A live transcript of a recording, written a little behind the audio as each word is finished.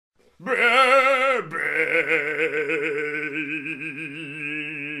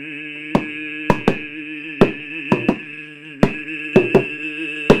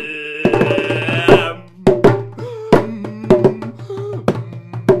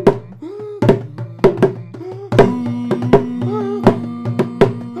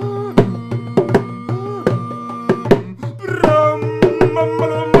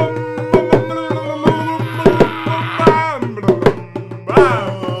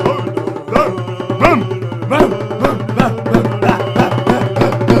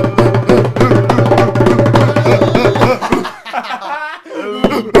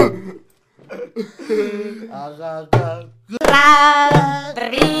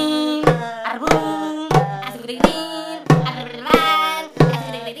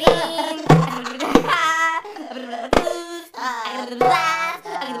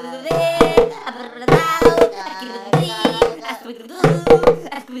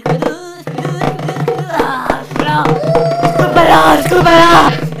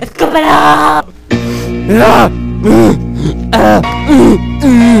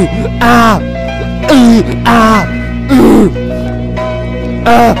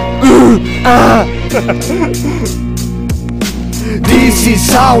This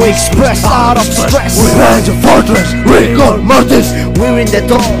is how we express out of stress. We manage a fortress, rigor mortis. We're in the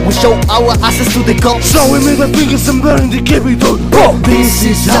top, we show our asses to the cops. So we make the fingers and burn the Capitol. Oh, This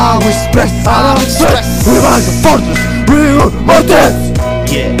is how we express out of stress. we manage a fortress, rigor mortis.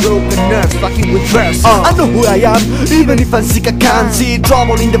 Yeah, broken nerves, fucking with verse. I know who I am, even if I'm sick I can't see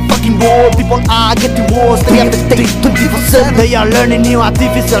trouble in the fucking world. People are getting worse, they have to take 24/7. They are learning new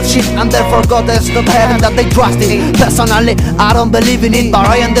artificial shit and therefore God has not heaven that they trust in. Personally, I don't believe in it, but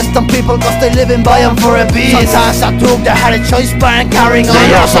I understand people cause they live in by for a beat. Sometimes I took the hard choice but I'm carrying on.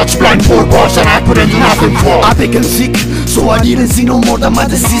 They are such blind poor boys and I couldn't do nothing for. I became sick, so I didn't see no more than my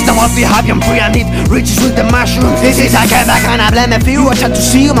disease. Now I'll be happy and free, I need riches with the mushrooms. This is I came back and I blame a few. I tried to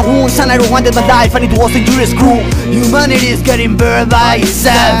see my wounds and I wanted my life and it was injurious cruel. Humanity is getting burned by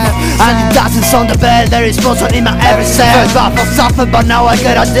itself, and it doesn't sound the bell, there is motion in my every cell. But I suffered, but now I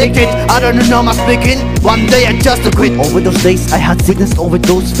get addicted. I don't know my speaking, one day I just quit. Over those days I had sickness,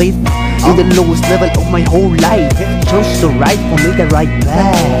 overdose, faith in the lowest level of my whole life. Chose the right for me, the right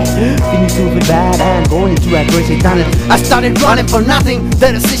path. Feeling super bad and going into a crazy tunnel. I started running for nothing.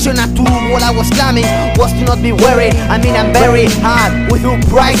 The decision I took while I was climbing was to not be worried. I mean I'm very hard with who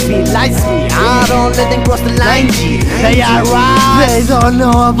price me, lies me. I don't let them cross the line, G. They are right. They don't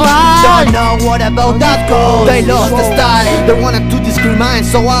know about. Don't know what about that goes. They lost the style. They wanted to discriminate,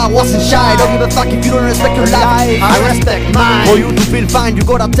 so I wasn't shy. Don't give a fuck if you don't respect your life. I respect mine. For you to feel fine, you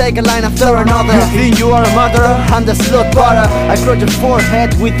gotta take a line after another. You think you are a murderer? I'm the slut butter. I crush your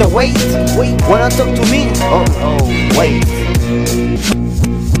forehead with the weight. Wanna talk to me? Oh, wait.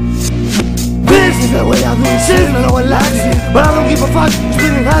 This is the way I do it, shit, no one likes it. But I don't give a fuck,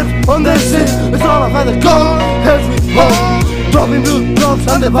 spinning hands on that shit. It's all I've had to go, heads with hope. Dropping blue drops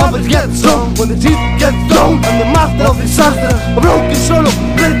and the puppets get strong. When the teeth get thrown, I'm the master of disaster. A broken solo,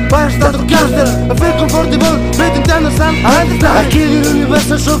 played by a Stratocaster. I feel comfortable, breathing to understand. I understand, I kill the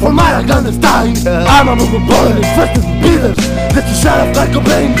universal soul for my clandestine. I'm a moving bullet, infested with beaters. Let you shut up like a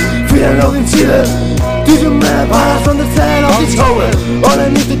plane, fear no incident. Did you map us on the tail of this tower? All I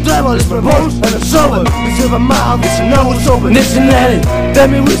need to travel is propose and a shovel. The silver mouth is an hour open. Listen at it, let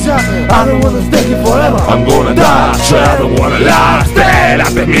me wish I don't wanna stay here forever. I'm gonna die, so I don't wanna lie. Stay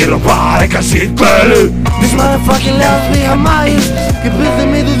at the middle part, I can see it clearly. This motherfucking loves me on my ears. Keep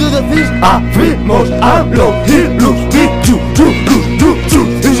pushing me to do the things I feel most. I'm low, he looks me too.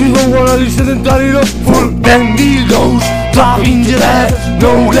 If you don't wanna listen and turn it up full, then deal goes. Drop into that,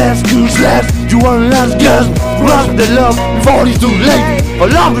 no less goose left. You want last guess, grasp the love before it's too late. A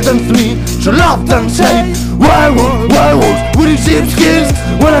love returns to me, so love them safe. Werewolves, with his hip skills.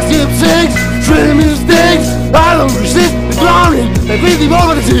 When I see him six, three mistakes. I don't resist the drowning, like breathing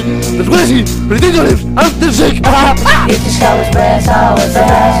over the sea. That's crazy, ridiculous, I'm still sick. It is how we express our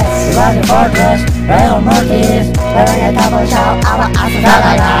stress. We run the fortress, real mortis. Wearing a double shout, our ass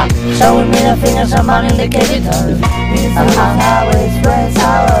showing middle fingers and man in the Capitol. This is how we express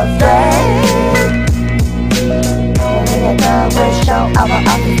our stress. Wearing a double shout, our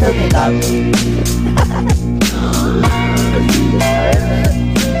ass to the top.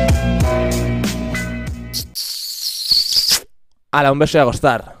 Ala, un beso y a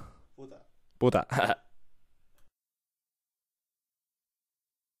acostar. Puta.